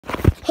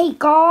Hey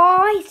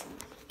guys,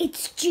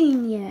 it's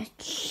Junior.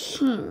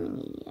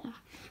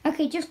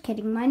 Okay, just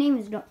kidding. My name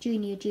is not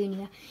Junior.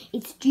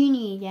 It's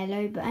Junior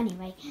Yellow. But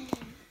anyway,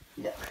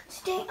 look,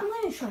 today I'm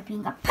going to try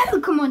being a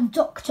Pokemon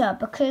doctor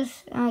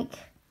because, like,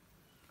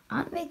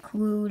 aren't they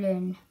cool?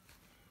 And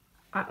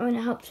I want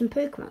to help some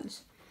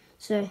Pokemons.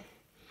 So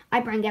I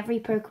bring every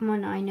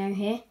Pokemon I know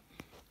here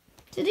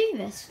to do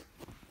this.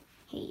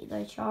 Here you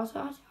go,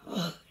 Charizard.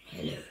 Oh,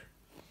 hello.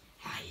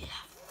 I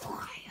love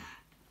fire.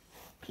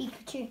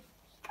 Pikachu.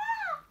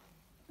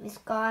 This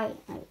guy,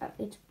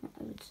 it's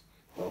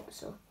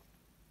Bulbasaur.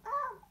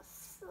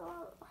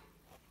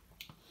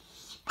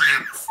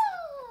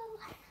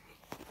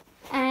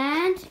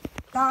 And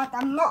Dad,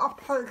 I'm not a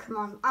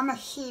Pokemon. I'm a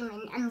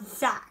human. I'm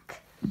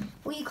Zach.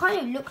 Well, you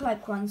kind of look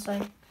like one, so.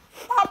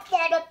 That's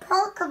not a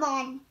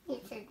Pokemon.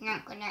 This is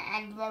not going to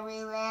end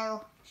very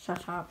well.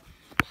 Shut up.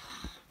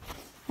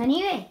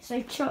 Anyway,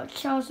 so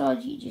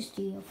Charizard, you just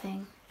do your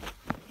thing.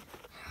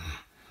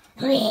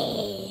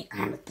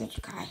 I'm a good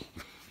guy.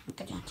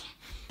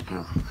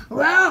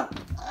 Whoa!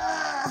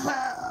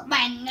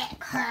 My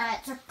neck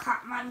hurts. I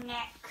cut my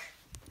neck.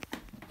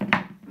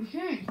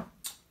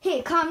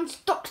 Here comes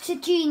Dr.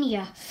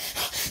 Junior.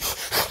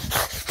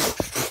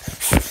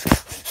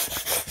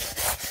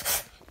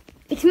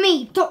 It's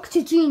me,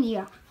 Dr.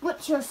 Junior.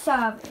 What's your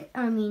service?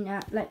 I mean,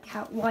 why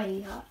are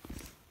you hurt?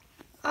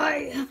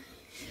 I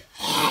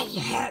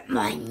hurt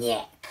my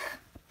neck.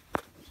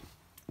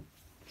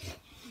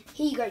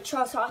 Here you go,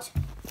 Charizard.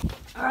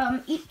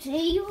 Are you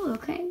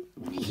okay?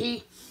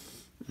 Okay.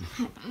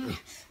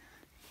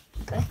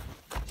 Okay. I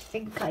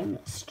think I'm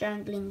not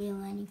strangling you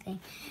or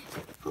anything.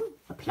 Oh,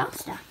 a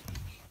plaster.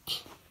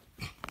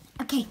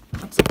 Okay,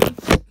 1 second.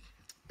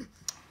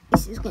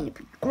 This is going to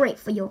be great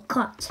for your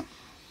cut.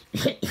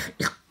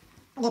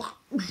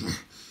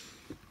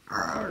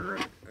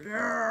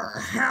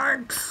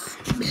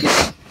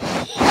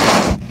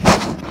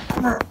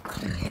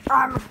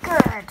 I'm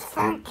good,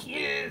 thank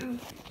you.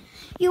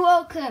 You're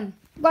welcome.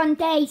 One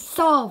day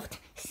solved.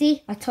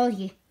 See, I told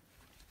you.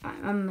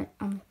 I'm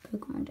a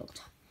Pokemon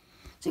doctor.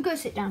 So go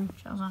sit down,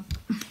 Charizard.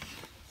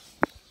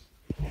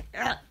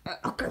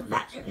 I'll go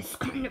back to this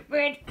kind of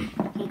bread.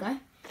 Here you go.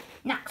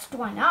 Next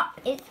one up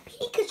is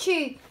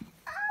Pikachu.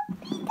 Oh,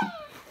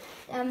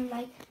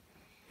 Pika.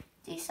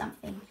 Do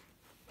something.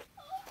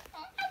 I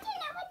don't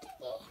know what to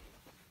do.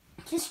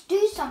 Just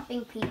do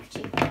something,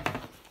 Pikachu.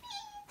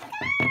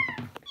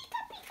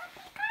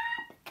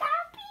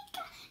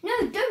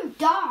 No, don't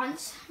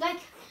dance.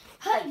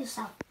 Hurt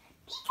yourself.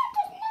 Pika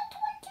does not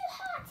want to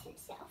hurt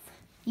himself.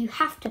 You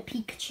have to,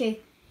 Pikachu.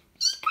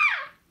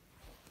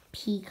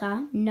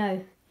 Pika?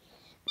 No.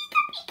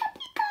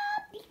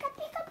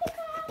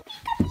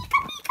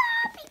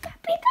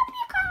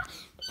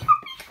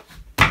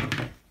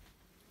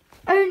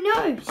 Oh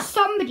no,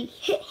 somebody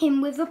hit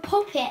him with a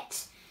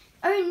poppet.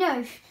 Oh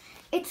no,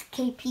 it's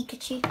okay,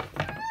 Pikachu.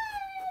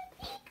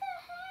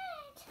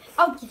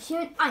 I'll give you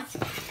an ice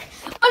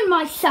pack on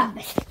my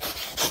service.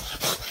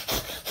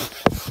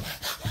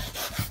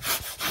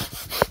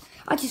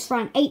 I just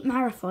ran 8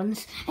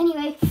 marathons.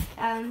 Anyway,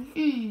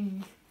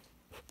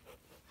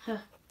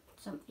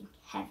 something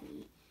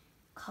heavy,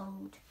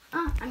 cold.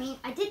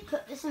 I did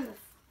put this water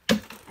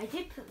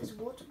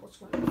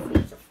bottle in the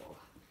freezer for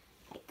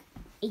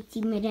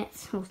 80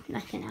 minutes or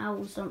an hour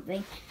or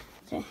something.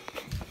 So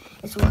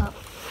it's well.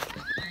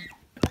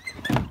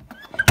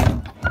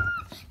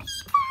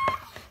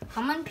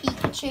 Come on,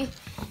 Pikachu.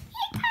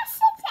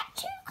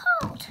 Too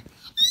cold.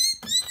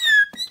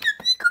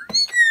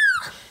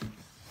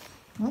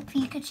 Well,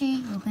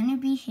 Pikachu, you're gonna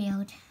be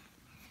healed.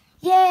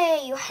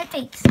 Yay, your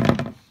headaches.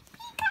 Pika,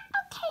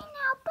 okay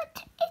now,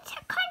 but it's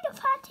kind of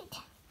hurted.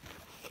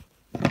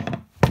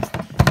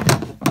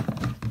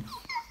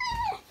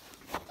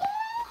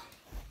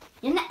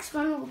 Your next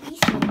one will be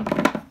soon.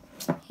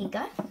 Here you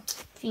go.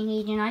 If you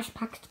need an ice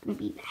pack, it's gonna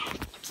be there.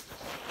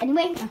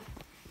 Anyway, I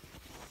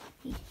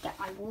need to get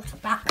my water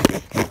back.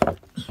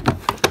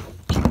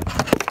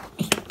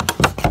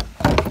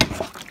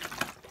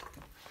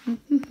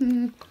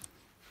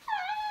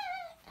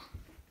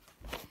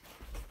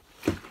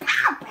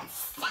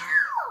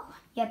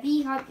 Yeah,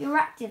 be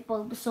hyperactive,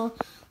 Bulbasaur.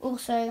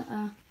 Also,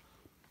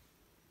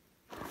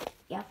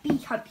 be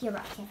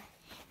hyperactive.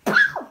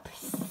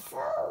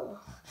 Bulbasaur.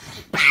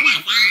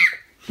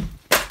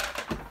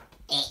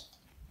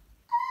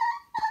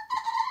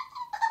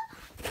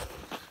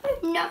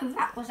 No,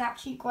 that was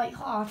actually quite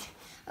hard.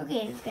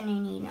 Okay, it's going to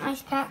need an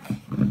ice pack.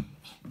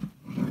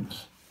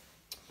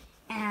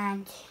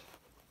 And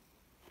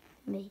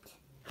wait.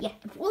 Yeah,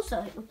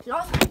 also a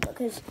plastic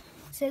because it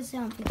says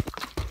something.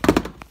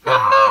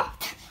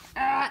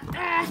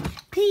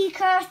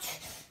 Pika.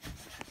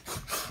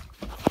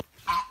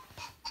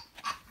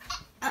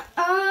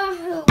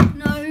 Oh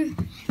no.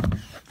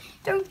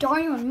 Don't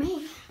die on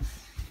me.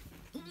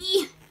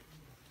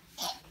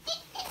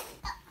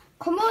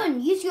 Come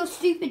on, use your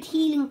stupid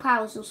healing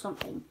powers or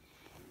something.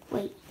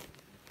 Wait,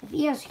 if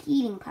he has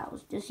healing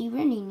powers, does he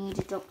really need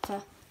a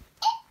doctor?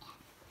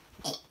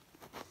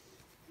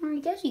 I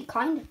guess he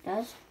kind of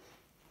does.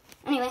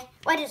 Anyway,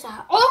 why is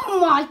that? Oh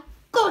my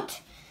god!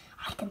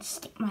 I can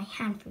stick my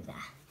hand through there.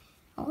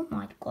 Oh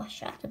my gosh,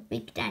 that's a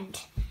big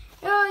dent.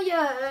 Oh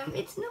yeah,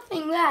 it's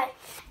nothing there.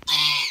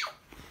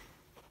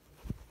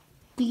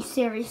 Do you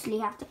seriously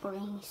have to put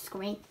in the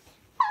screen?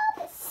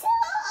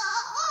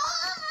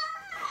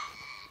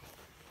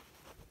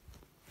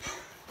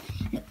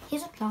 Look,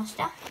 here's a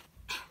plaster.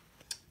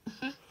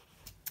 There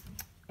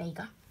you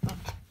go.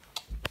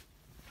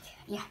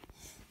 Yeah.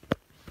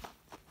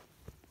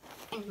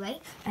 Anyway,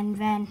 and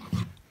then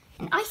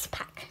an ice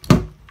pack.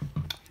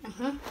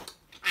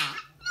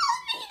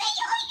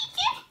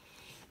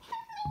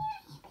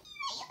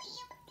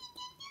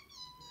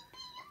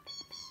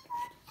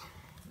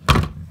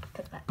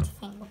 Put that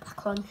thing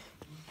back on.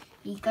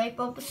 Here you go,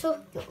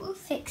 Bulbasaur. You're all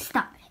fixed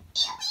up.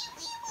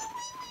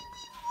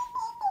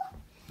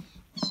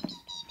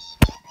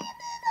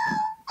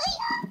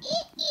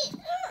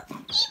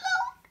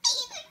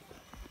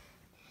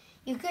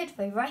 You're good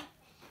though, right?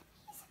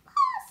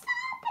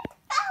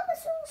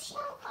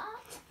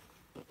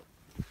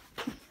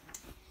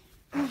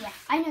 Oh yeah,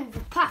 I know the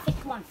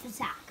perfect one for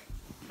Zach.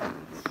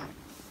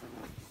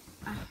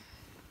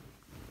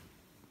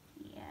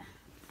 Yeah.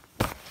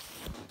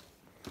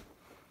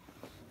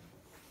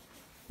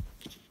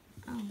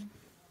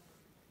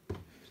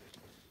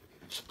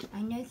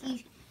 I know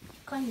he's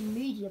kind of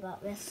moody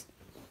about this.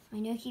 I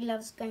know he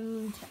loves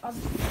going into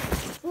other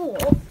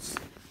sports,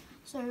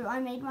 so I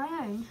made my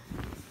own.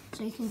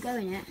 So you can go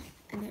in it,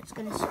 and it's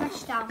going to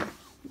smash down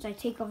as I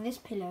take off this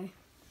pillow.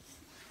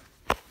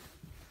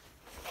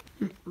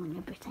 I'm going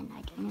to pretend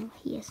I don't know where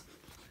he is.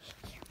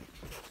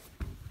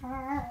 I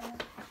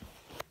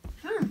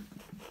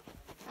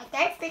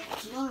don't think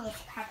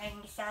Genius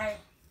coming, so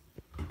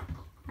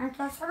I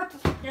guess I'll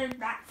just do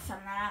that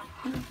somewhere.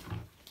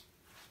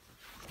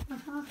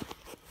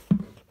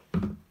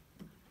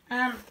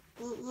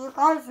 You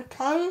guys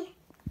okay?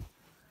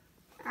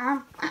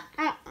 I'm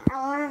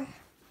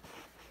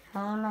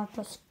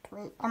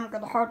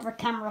gonna hold the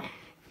camera.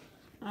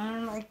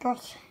 Oh my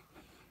gosh.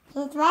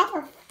 He's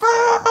rather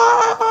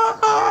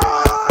fart!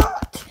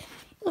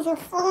 He's a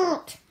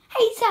fart!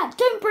 Hey Zach,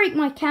 don't break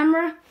my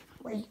camera.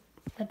 Wait,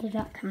 where did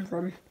that come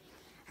from?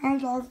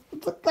 Hello,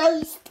 it's a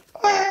ghost.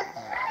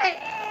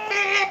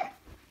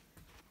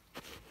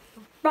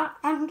 But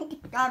I'm gonna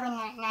go in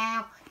it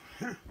now.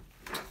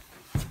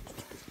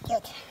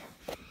 Good.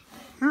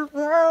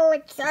 Oh,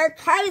 it's so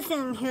cozy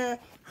in here.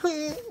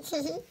 It's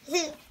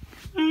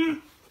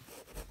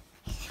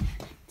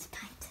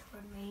time to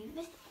remove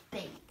this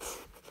bait.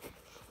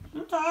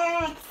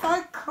 Oh, it's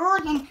so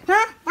cold in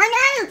here. I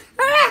know!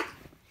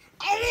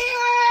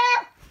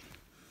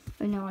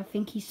 Oh no, I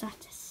think he's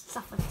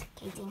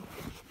suffocating.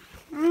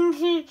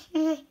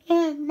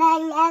 My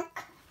luck.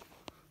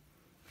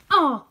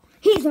 Oh,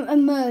 here's an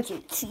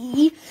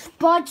emergency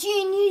by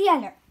Junior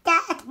Yellow.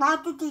 Dad, why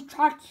did you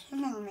try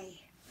killing me?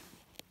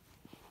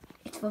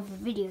 It's for the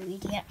video,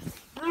 idiot.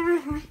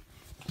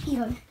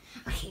 Here.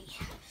 Okay.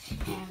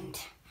 And,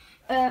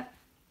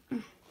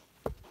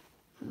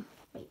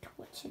 wait,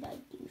 what should I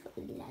do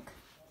for the leg?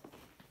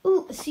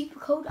 Ooh, a super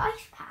cold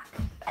ice pack.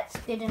 That's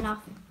good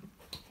enough.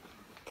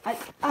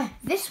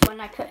 This one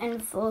I put in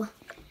for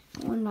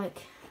like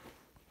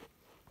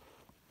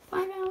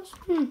 5 hours.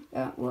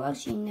 Well,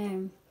 actually,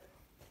 no.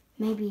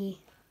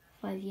 Maybe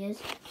 5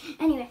 years.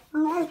 Anyway.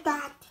 No,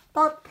 Dad,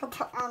 don't put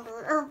it on me.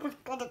 It was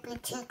gonna be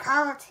too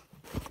cold.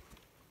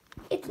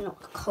 It's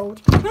not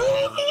cold.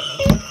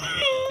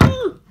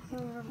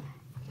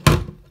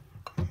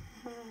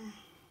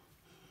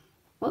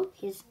 Well,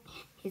 his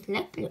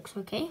leg looks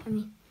okay. I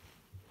mean,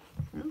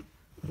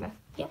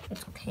 yeah,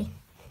 it's okay.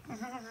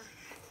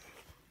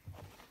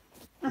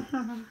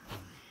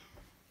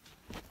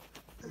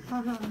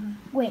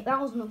 Wait, that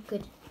was not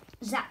good.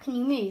 Zach, can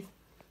you move?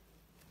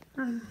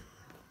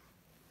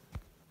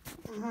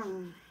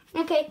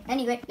 Okay,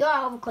 anyway, you're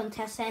out of the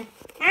contest then.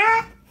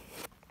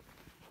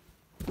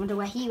 Wonder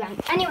where he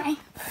went. Anyway,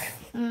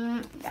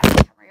 let's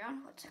carry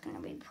on. What's it going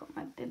to be? Put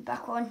my bib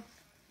back on.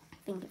 I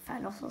think it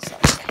fell off or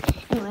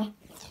something. Anyway,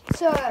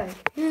 so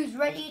who's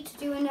ready to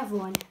do another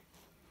one?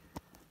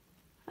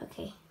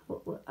 Okay,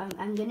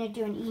 I'm going to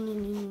do an eeny,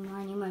 meeny,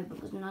 miny, mo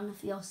because none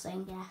of you are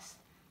saying yes.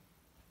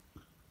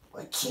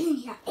 Well,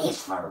 Junior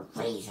is for a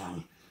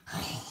reason.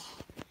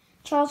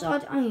 Charles,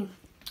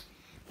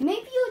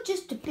 maybe you're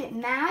just a bit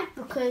mad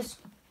because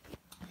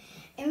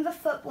in the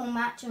football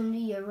match on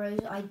the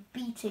Euros, I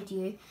beated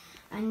you,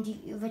 and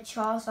the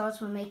Charizards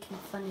were making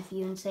fun of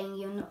you and saying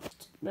you're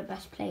not the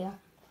best player.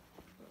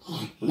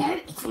 No,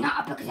 it's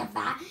not because of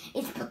that.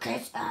 It's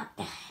because,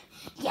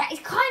 yeah,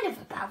 it's kind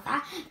of about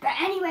that. But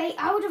anyway,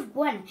 I would have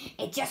won.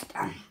 It just,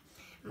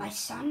 my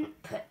son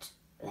put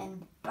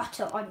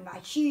butter on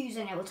my shoes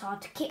and it was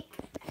hard to kick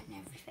and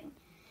everything.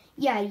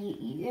 Yeah,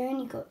 you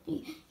only got...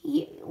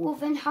 well,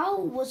 then how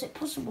was it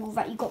possible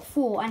that you got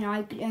 4 and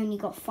I only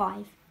got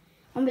 5?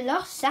 On the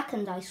last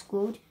second I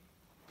scored.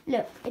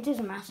 Look, it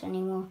doesn't matter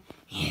anymore.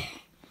 You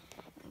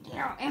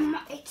know,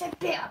 it's a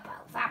bit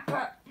about that,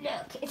 but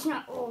look, it's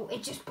not all.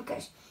 It's just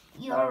because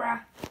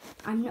you're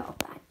I'm not a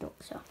bad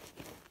doctor.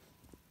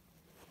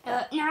 No,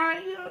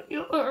 I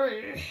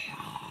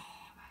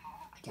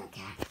don't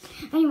care.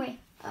 Anyway,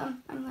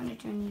 I'm gonna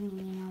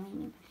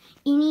turn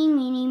eeny,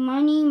 meeny,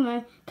 miny,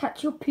 mo.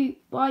 Catch your poop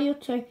by your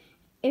toe.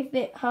 If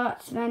it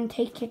hurts, then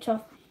take it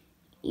off.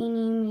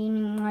 Eeny,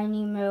 meeny,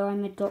 miny, mo.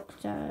 I'm a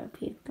doctor,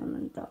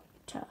 Pokemon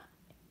doctor.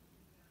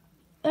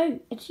 Oh,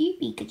 it's you,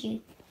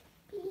 Pikachu.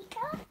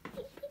 Pika.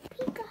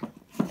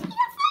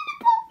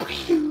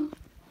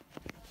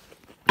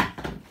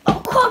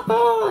 Oh, come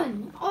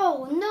on!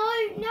 Oh, no,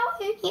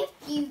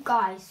 it's you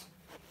guys.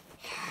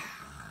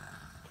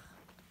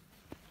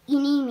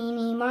 Eeny,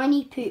 meeny,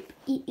 miny, poop.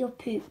 Eat your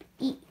poop.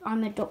 Eat,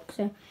 I'm a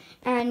doctor.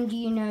 And,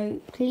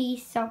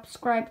 please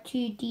subscribe to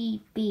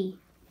DB.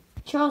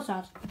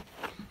 Charizard.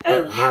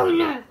 Oh, hell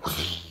no!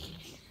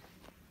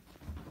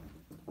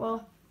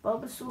 Well,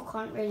 Bulbasaur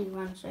can't really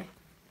run, so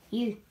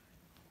you.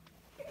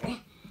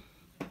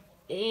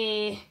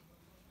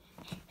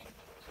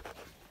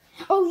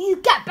 Oh, you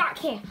get back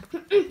here.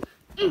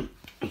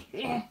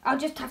 I'll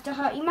just have to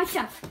hurt you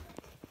myself.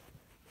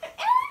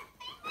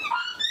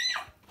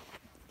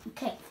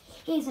 Okay,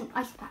 here's an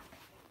ice pack.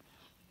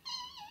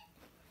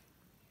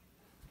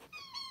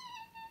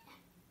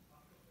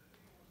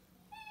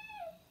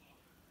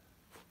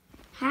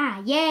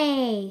 Ha,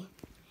 yay!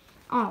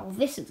 Oh,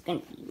 this is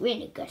going to be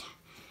really good.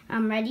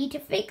 I'm ready to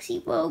fix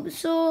you,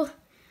 Bulbasaur.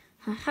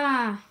 Ha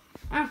ha.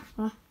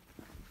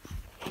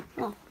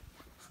 Oh.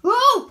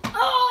 Oh!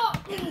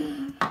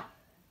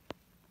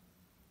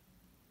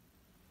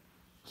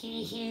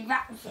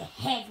 That was a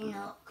head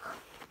knock.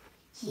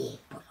 Yeah,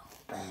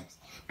 Blockburbs.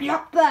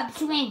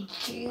 Blockburbs win,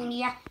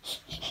 Junior.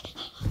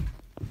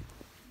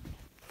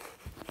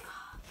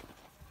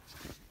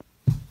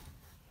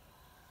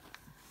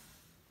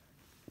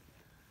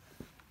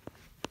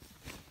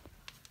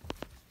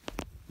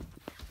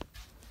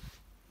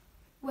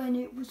 When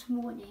it was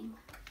morning.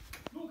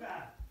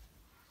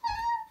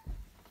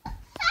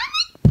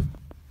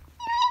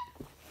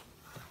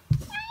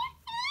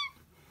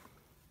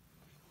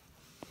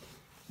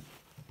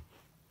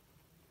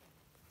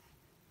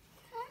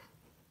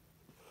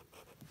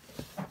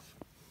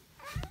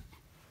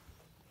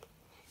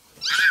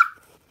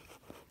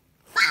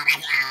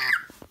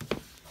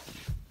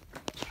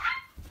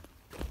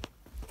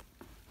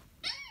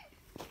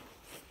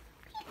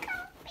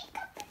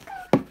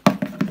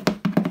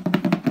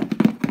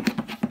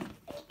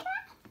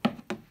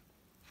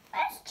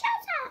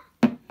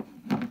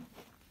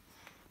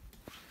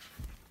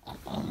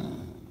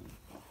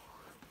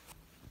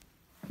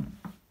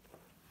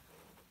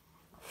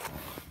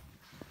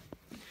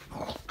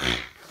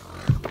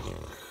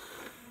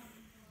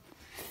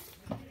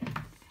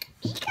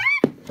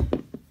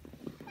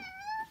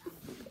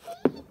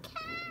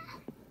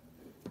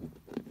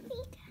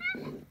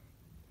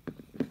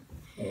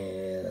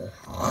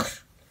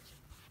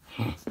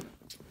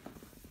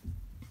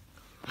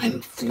 I'm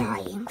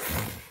flying.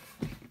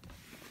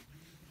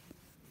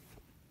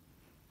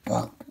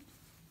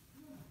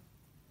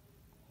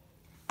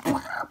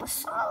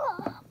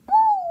 Bulbasaur.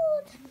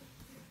 Board.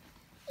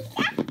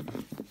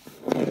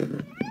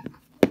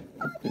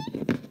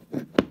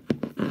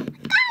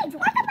 Guys,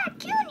 what about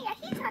Junior?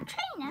 He's our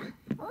trainer.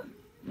 Oh,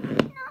 no,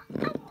 I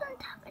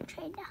don't have a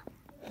trainer.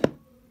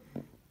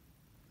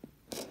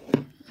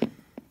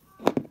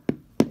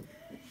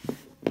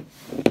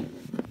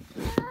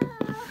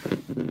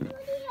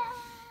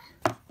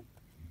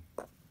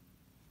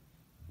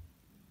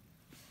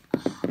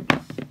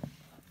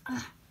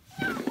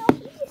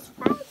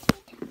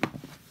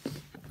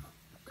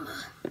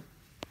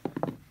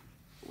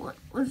 What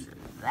was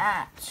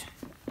that?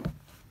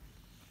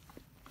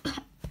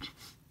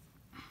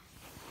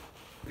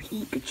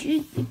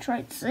 Pikachu, you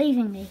tried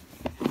saving me.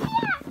 Yeah,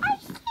 I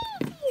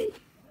saved you.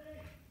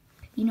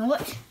 You know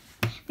what?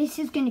 This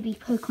is going to be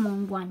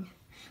Pokemon 1.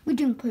 We're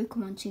doing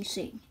Pokemon 2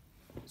 soon.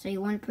 So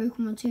you want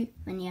Pokemon 2?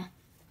 Then yeah.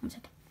 1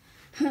 second.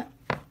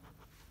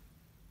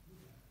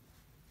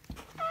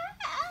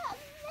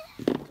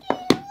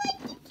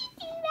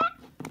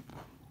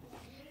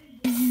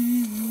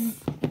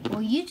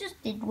 Well, you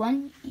just did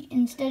one.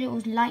 Instead it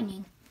was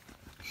lightning.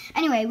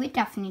 Anyway, we're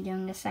definitely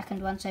doing the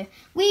second one. So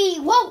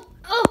whoa!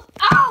 Oh!